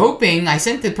 And I'm hoping, I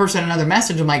sent the person another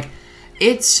message. I'm like,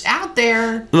 it's out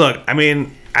there. Look, I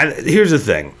mean, here's the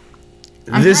thing.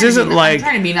 I'm This isn't like... I'm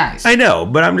trying to be nice. I know,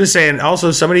 but I'm just saying,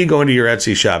 also, somebody going to your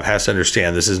Etsy shop has to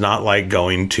understand this is not like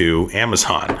going to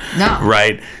Amazon. No.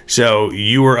 Right? So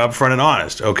you were upfront and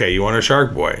honest. Okay, you want a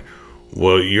Shark Boy.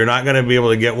 Well, you're not going to be able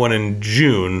to get one in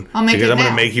June because I'm going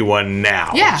to make you one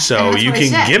now. Yeah, so you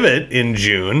can give it in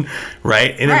June,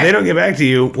 right? And if they don't get back to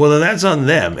you, well, then that's on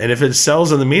them. And if it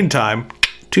sells in the meantime,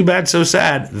 too bad, so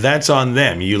sad. That's on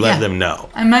them. You let them know.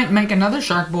 I might make another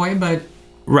Shark Boy, but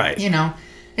you know,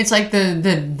 it's like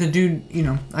the dude, you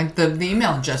know, like the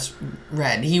email I just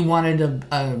read. He wanted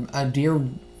a deer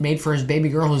made for his baby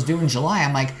girl who's due in July.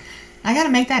 I'm like, I gotta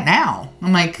make that now.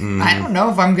 I'm like, I don't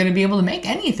know if I'm gonna be able to make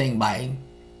anything by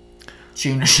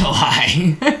June or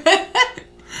July.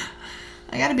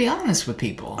 I gotta be honest with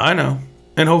people. I know.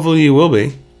 And hopefully you will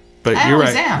be. But you're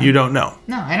right. Am. You don't know.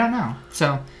 No, I don't know.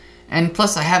 So, and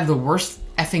plus I have the worst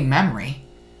effing memory.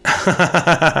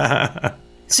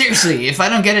 Seriously, if I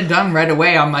don't get it done right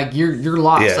away, I'm like, you're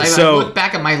lost. Yeah, I look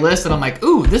back at my list and I'm like,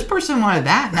 ooh, this person wanted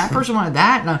that, and that person wanted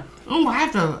that, and I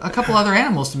have a couple other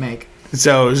animals to make.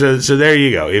 So there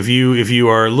you go. If you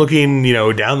are looking, you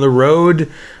know, down the road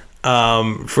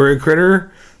for a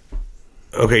critter,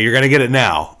 okay, you're gonna get it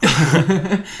now,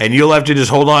 and you'll have to just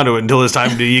hold on to it until it's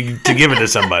time to give it to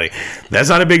somebody. That's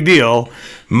not a big deal.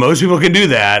 Most people can do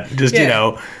that. Just you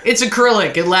know, it's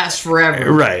acrylic. It lasts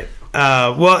forever. Right.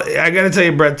 Well, I got to tell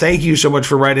you, Brett, thank you so much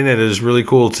for writing it. It was really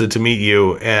cool to meet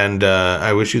you, and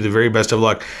I wish you the very best of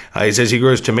luck. He says he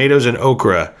grows tomatoes and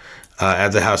okra at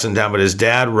the house in town, but his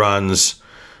dad runs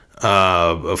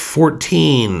 14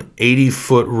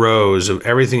 80-foot rows of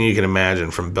everything you can imagine,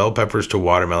 from bell peppers to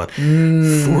watermelon.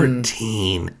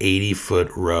 14 80-foot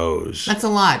rows. That's a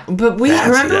lot. But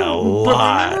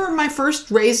remember my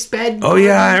first raised bed? Oh,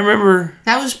 yeah, I remember.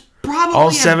 That was probably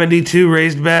all 72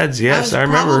 raised beds. Yes, I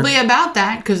remember. Probably about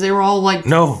that, because they were all like...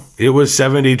 No, it was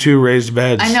 72 raised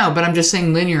beds. I know, but I'm just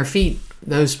saying linear feet.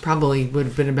 Those probably would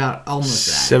have been about almost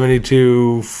that.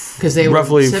 72, because they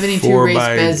roughly were 72 raised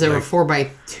beds that were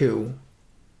 4x2.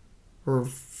 Or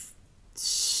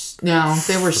no,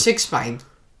 they were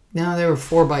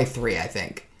 4x3, I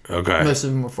think. Okay. Most of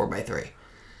them were 4x3.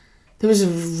 It was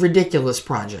a ridiculous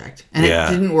project, and it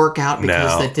didn't work out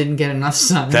because that didn't get enough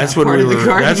sun. That's when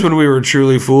we were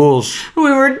truly fools.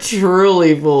 We were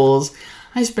truly fools.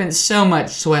 I spent so much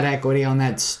sweat equity on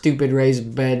that stupid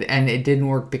raised bed, and it didn't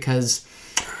work because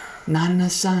not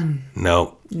enough sun.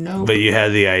 No. But you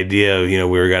had the idea of, you know,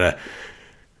 we were gonna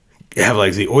have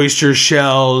like the oyster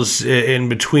shells in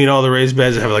between all the raised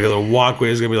beds, have like a little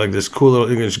walkway. It's gonna be like this cool little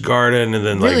English garden, and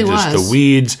then like really just the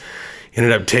weeds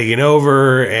ended up taking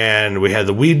over, and we had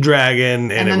the weed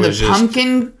dragon, and it was the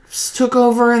pumpkin took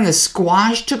over, and the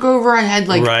squash took over. I had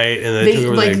like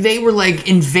they were like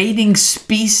invading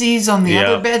species on the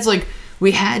other beds. Like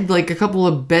we had like a couple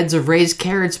of beds of raised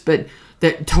carrots, but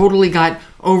that totally got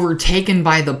overtaken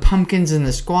by the pumpkins and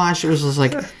the squash. It was just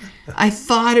like I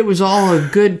thought it was all a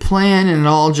good plan, and it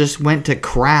all just went to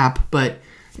crap. But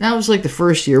that was like the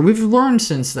first year. We've learned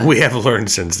since then. We have learned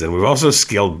since then. We've also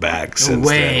scaled back since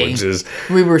then, which is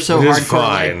we were so hardcore,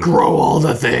 fine. like grow all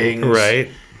the things, right?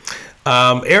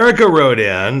 Erica wrote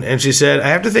in, and she said, I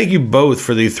have to thank you both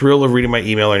for the thrill of reading my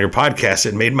email on your podcast.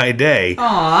 It made my day.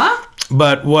 Aw.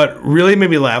 But what really made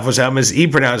me laugh was how Miss E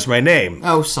pronounced my name.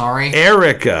 Oh, sorry.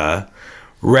 Erica,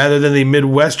 rather than the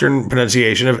Midwestern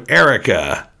pronunciation of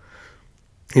Erica.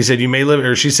 He said,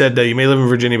 she said, you may live in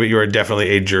Virginia, but you are definitely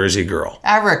a Jersey girl.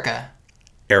 Erica.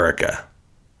 Erica.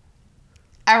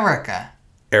 Erica.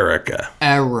 Erica.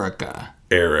 Erica.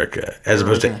 Erica. As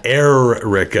opposed to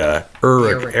Erica.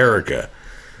 Erica.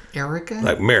 Erica?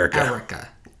 Like America. Erica.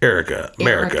 Erica.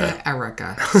 America.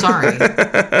 Erica. Sorry.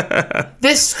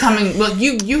 This coming, well,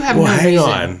 you have no hang reason.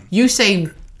 on. You say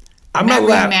I'm Mary,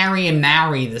 not marry, and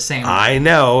marry the same way. I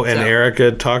know, and So-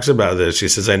 Erica talks about this. She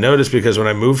says, I noticed because when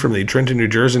I moved from the Trenton, New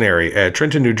Jersey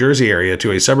area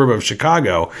to a suburb of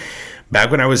Chicago,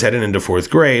 back when I was heading into 4th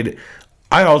grade,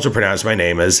 I also pronounced my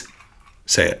name as,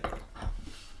 say it.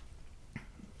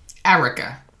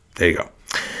 Erica. There you go.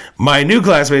 My new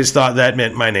classmates thought that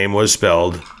meant my name was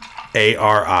spelled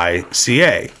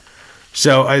Arica.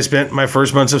 So I spent my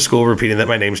first months of school repeating that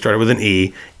my name started with an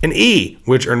E,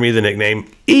 which earned me the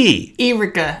nickname E.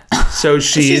 Erica. So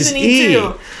she's an E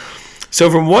too. So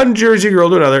from one Jersey girl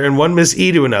to another and one Miss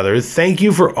E to another, thank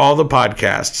you for all the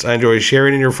podcasts. I enjoy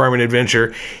sharing in your farming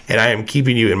adventure, and I am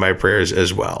keeping you in my prayers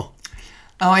as well.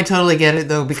 Oh, I totally get it,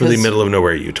 though, For because the middle of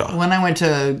nowhere, Utah. when I went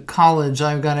to college,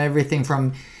 I got everything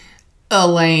from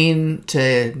Elaine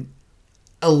to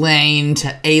Aileen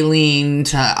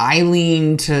to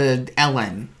Eileen to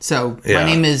Ellen. So Yeah. my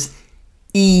name is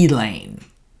Elaine.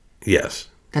 Yes.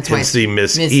 That's why It's it's the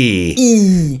Miss Miss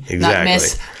E. Not Exactly.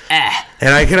 Miss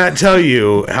And I cannot tell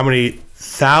you how many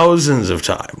thousands of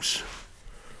times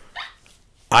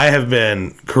I have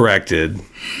been corrected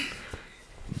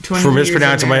for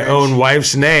mispronouncing my own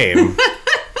wife's name,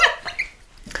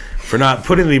 for not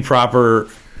putting the proper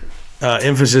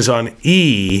emphasis on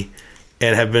E,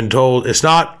 and have been told it's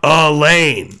not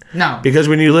Elaine. No. Because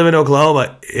when you live in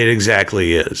Oklahoma, it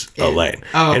exactly is Elaine.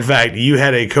 Oh. In fact, you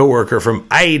had a coworker from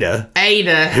Ada.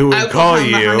 Ada. Who would call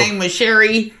Oklahoma, you- Her name was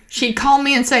Sherry. She'd call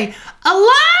me and say,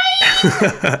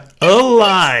 Elaine!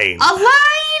 Elaine.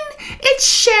 Elaine! It's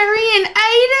Sherry and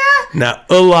Ada! Now,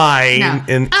 Elaine No.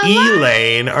 and Elaine.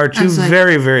 Elaine are two was like-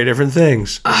 very, very different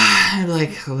things. I'm like,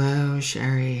 hello,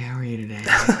 Sherry. How are you today?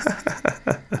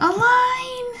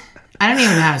 Elaine. I don't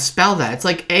even know how to spell that. It's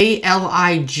like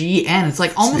Align. It's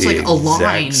like almost like a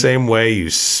line. Exact same way you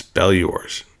spell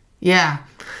yours. Yeah.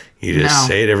 You just No.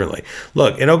 say it differently.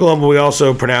 Look, in Oklahoma, we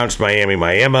also pronounced Miami,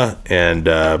 Miami, and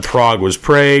Prague was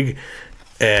Prague,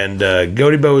 and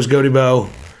Godibo was Godibo.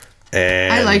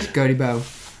 And I liked Godibo.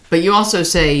 But you also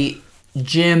say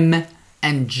Jim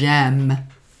and Gem.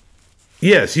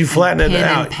 Yes, you flatten it Pin and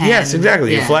out. pen. Yes,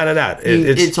 exactly. You Yeah. flatten it out.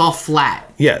 It's all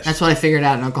flat. Yes. That's what I figured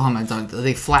out in Oklahoma.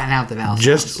 They flatten out the vowels.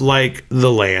 just like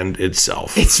the land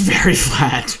itself. It's very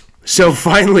flat. So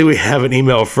finally, we have an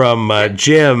email from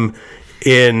Jim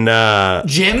in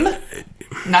Jim?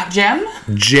 Not Gem?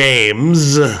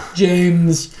 James.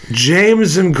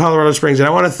 James in Colorado Springs. And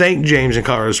I want to thank James in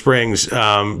Colorado Springs.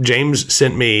 James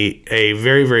sent me a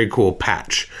very, very cool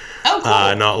patch. Oh,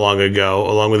 cool. Not long ago,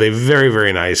 along with a very,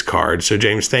 very nice card. So,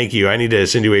 James, thank you. I need to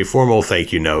send you a formal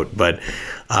thank you note, but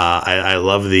I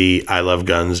love the I Love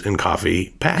Guns and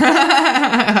Coffee patch.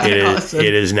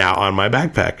 It is now on my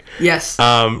backpack. Yes.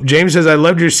 James says, I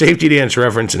loved your safety dance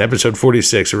reference in episode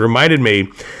 46. It reminded me,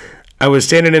 I was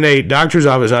standing in a doctor's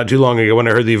office not too long ago when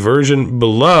I heard the version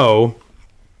below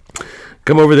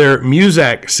come over their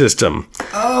Muzak system.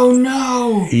 Oh,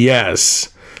 no. Yes.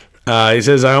 He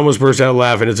says, I almost burst out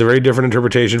laughing. It's a very different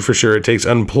interpretation for sure. It takes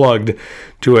Unplugged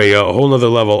to a whole nother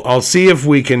level. I'll see if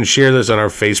we can share this on our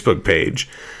Facebook page.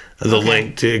 The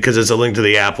link to, because it's a link to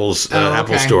the Apple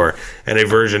Store and a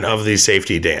version of the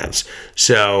safety dance.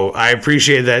 So I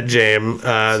appreciate that, James.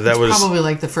 That was Probably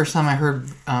like the first time I heard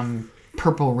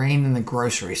Purple Rain in the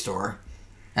grocery store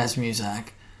as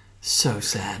music. So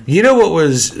sad. You know what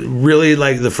was really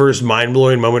like the first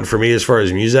mind-blowing moment for me as far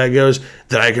as music goes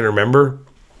that I can remember?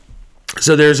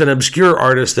 So there's an obscure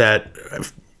artist that,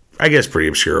 I guess pretty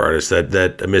obscure artist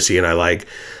that Missy and I like,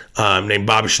 named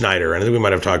Bob Schneider. And I think we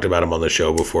might have talked about him on the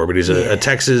show before, but he's a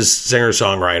Texas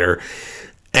singer-songwriter.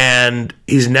 And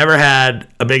he's never had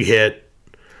a big hit.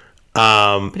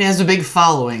 But he has a big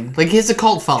following. Like, he has a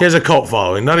cult following. He has a cult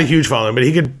following. Not a huge following, but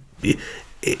he could...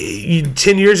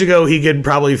 10 years ago, he could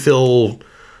probably fill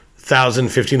 1,000,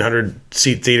 1,500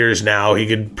 seat theaters. Now he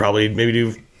could probably maybe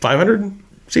do 500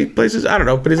 seat places. I don't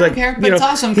know, but he's like, care, but it's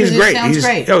awesome 'cause he's it great. sounds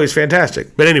great. Oh, he's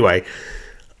fantastic. But anyway,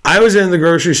 I was in the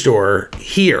grocery store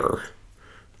here,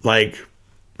 like,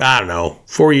 I don't know,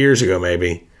 4 years ago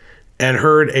maybe, and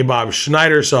heard a Bob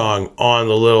Schneider song on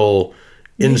the little,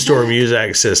 in-store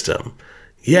music system.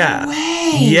 Yeah. No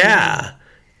way. Yeah.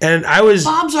 And I was...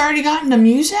 Bob's already gotten to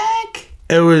music?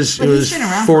 It was He's been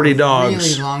around 40 for a Dogs.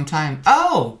 really long time.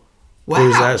 Oh, wow. It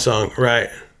was that song, right.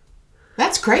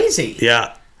 That's crazy.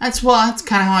 Yeah. That's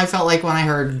kind of how I felt like when I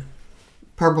heard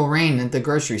Purple Rain at the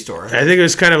grocery store. I think it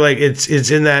was kind of like it's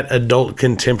in that adult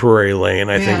contemporary lane.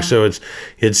 I think so.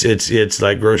 It's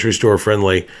like grocery store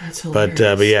friendly. That's hilarious.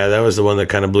 But yeah, that was the one that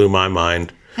kind of blew my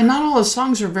mind. And not all his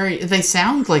songs are they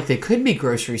sound like they could be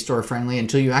grocery store friendly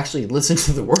until you actually listen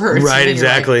to the words. Right,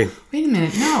 exactly. Like, wait a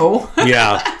minute, no.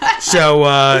 Yeah. So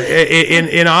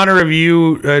in honor of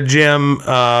you, Jim,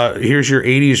 here's your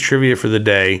 80s trivia for the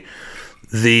day.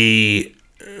 The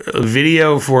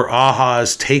video for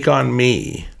a-ha's Take On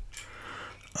Me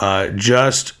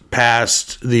just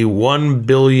passed the 1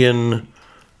 billion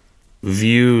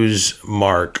views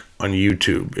mark on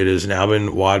YouTube. It has now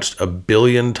been watched 1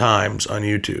 billion times on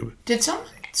YouTube. Did someone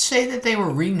say that they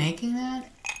were remaking that?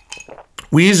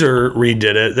 Weezer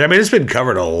redid it. I mean, it's been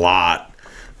covered a lot,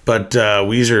 but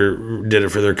Weezer did it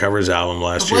for their covers album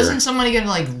last year. Wasn't somebody going to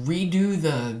like redo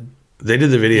the... They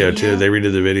did the video too. They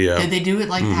redid the video. Did they do it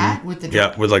like that? With the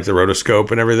Yeah, with like the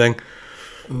rotoscope and everything.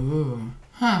 Ooh.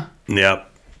 Huh.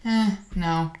 Yep.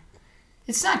 No.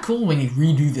 It's not cool when you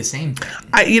redo the same thing.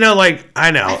 I know.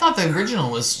 I thought the original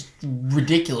was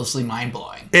ridiculously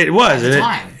mind-blowing. It was. At the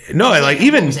time. No, like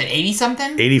even... What was it,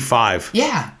 80-something? 85.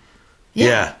 Yeah.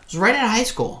 Yeah. It was right out of high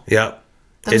school. Yep.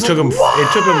 That It was took like, him. wow!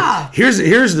 It took him.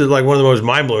 Here's the like one of the most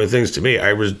mind blowing things to me.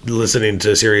 I was listening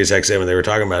to Sirius XM and they were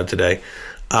talking about it today.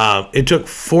 It took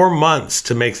 4 months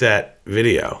to make that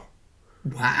video.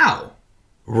 Wow.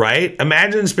 Right?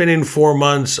 Imagine spending 4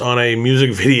 months on a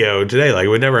music video today. Like it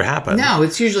would never happen. No,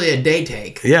 it's usually a day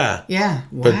take. Yeah. Yeah.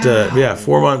 Wow. But yeah,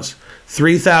 4 months,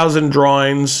 3,000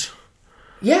 drawings.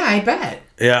 Yeah, I bet.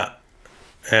 Yeah.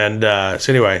 And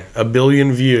so anyway, 1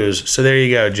 billion views. So there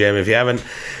you go, Jim. If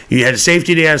you had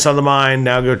Safety Dance on the mind,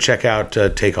 now go check out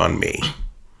Take On Me.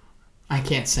 I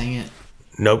can't sing it.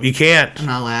 Nope, you can't. I'm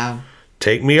not allowed.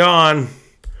 Take me on.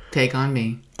 Take On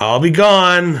Me. I'll be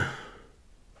gone.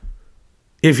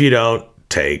 If you don't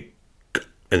take,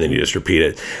 and then you just repeat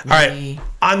it. All right.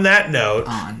 On that note,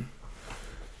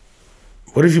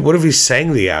 what if we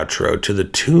sang the outro to the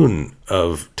tune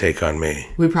of Take On Me?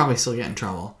 We'd probably still get in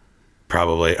trouble.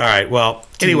 Probably. All right. Well,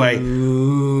 anyway.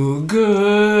 Do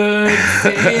good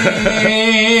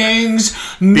things.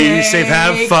 Be safe.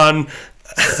 Have fun.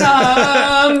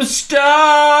 Some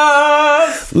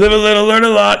stuff. Live a little, learn a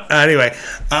lot. Anyway,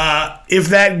 if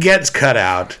that gets cut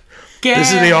out,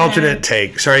 this is the alternate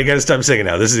take. Sorry, you got to stop singing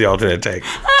now. This is the alternate take.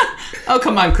 Oh,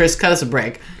 come on, Chris. Cut us a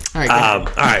break. All right. All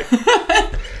right.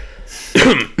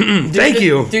 Thank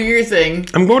you. Do your thing.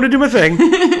 I'm going to do my thing.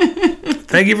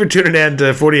 Thank you for tuning in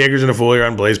to 40 Acres and a Fool here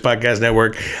on Blaze Podcast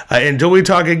Network. Until we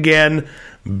talk again,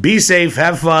 be safe,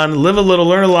 have fun, live a little,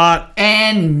 learn a lot.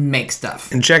 And make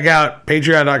stuff. And check out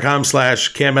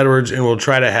patreon.com/Cam Edwards, and we'll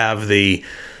try to have the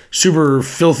super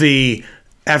filthy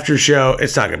after show.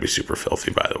 It's not going to be super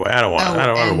filthy, by the way. I don't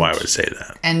know why I would say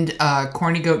that. And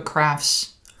Corny Goat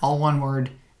Crafts, all one word,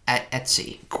 at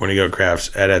Etsy. Corny Goat Crafts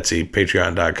at Etsy,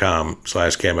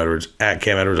 patreon.com/Cam Edwards, at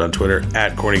Cam Edwards on Twitter,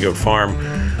 at Corny Goat Farm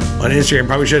on Instagram.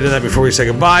 Probably should have done that before we say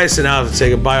goodbye, so now let's say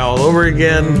goodbye all over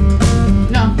again.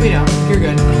 No, we don't. You're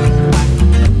good. Bye.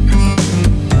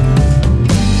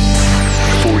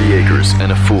 40 Acres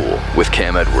and a Fool with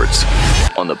Cam Edwards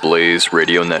on the Blaze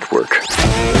Radio Network.